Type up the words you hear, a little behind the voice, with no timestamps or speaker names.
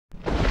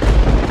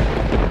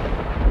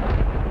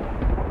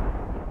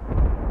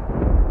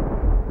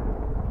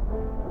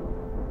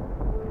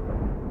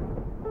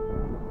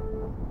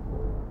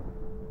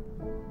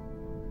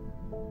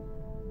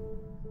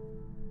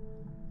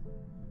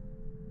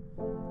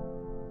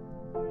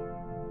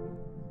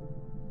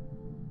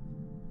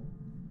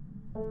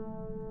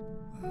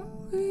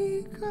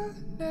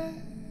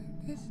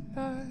connect, it's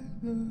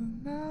like the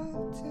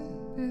mountain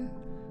in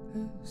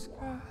the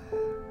sky.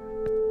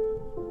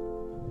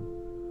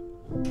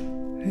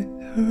 Let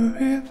the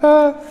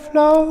river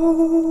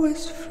flow,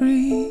 it's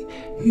free,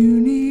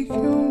 unique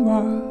and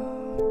wild.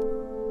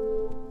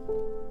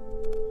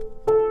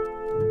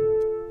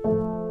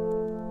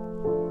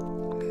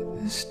 Let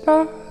the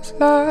stars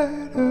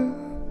light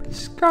up the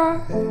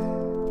sky. I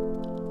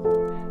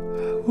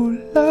will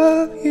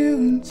love you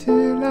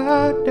until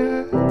I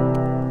die.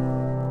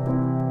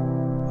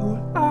 All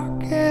I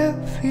can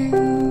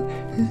feel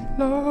is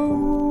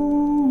love.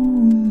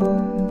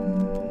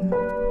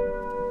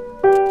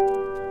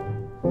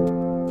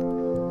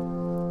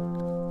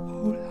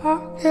 All I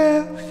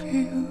can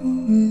feel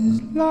is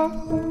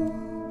love.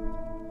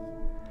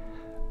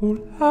 All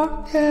I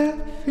can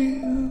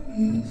feel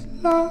is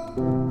love.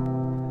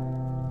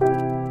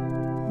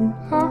 All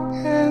I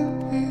can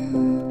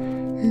feel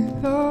is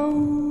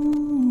love.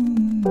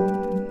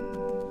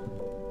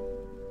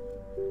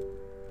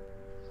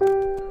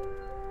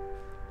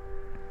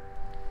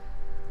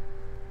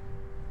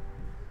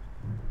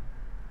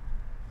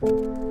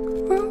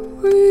 When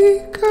we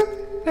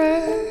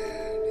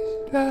connect,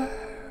 it's like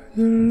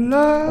your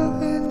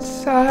love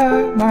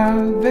inside my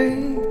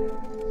veins.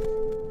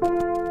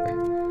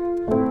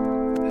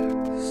 Like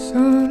the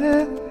sun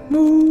and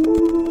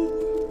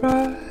moon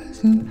rise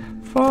and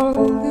fall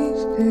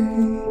each day.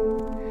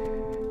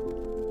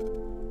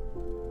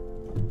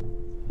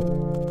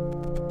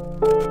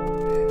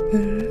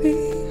 The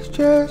leaves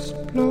just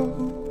blow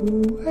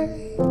away.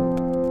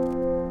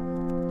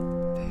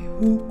 They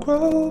will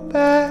grow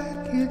back,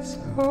 it's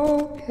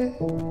okay.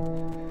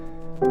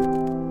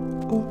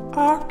 All I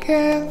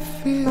can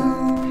feel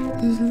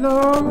is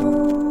love.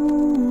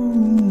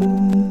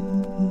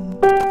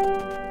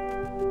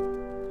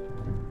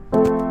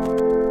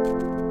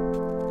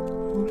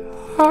 All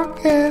I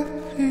can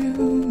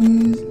feel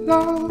is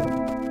love.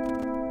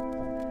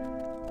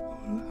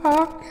 All I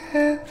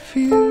can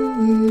feel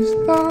is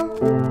love.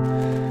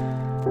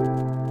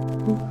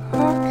 All I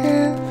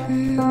can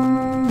feel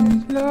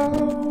is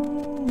love.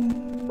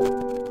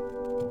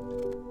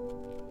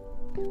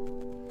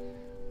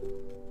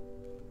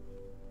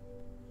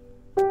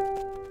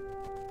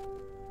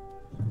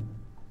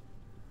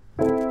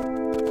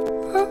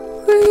 When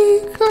we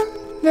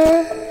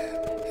connect,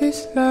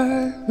 it's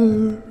like the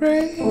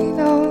rain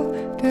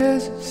on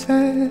desert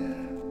sand.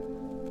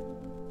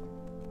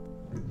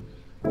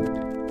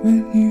 When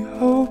you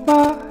hold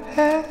my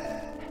hand,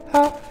 I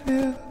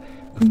feel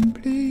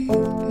completely.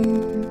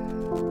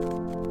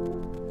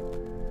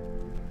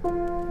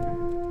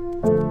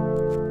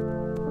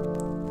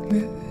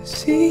 Let the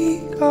sea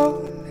go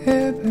and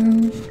ebb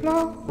and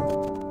flow.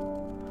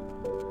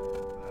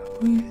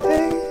 We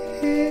lay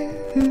here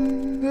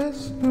in the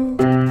snow.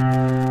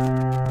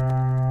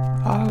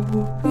 I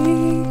will be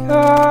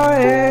your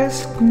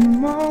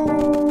Eskimo.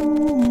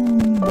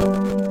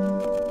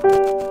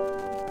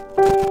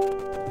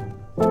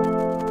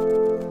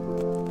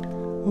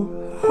 All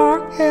I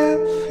can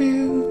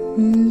feel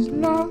is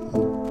love.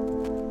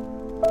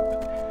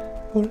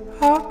 All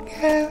I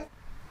can.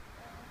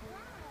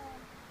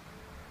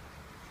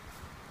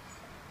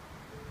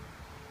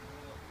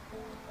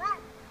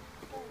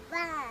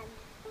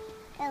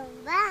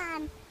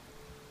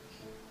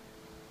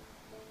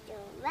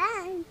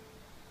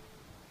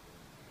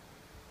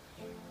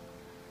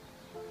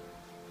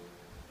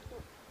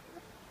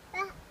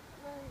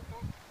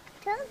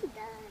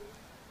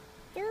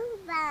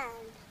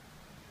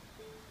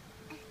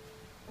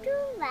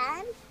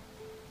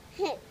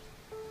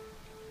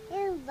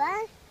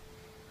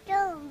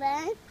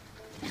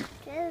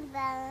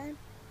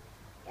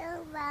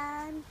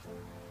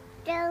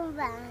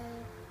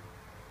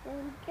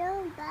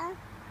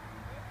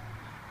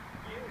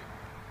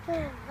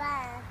 Too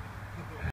bad.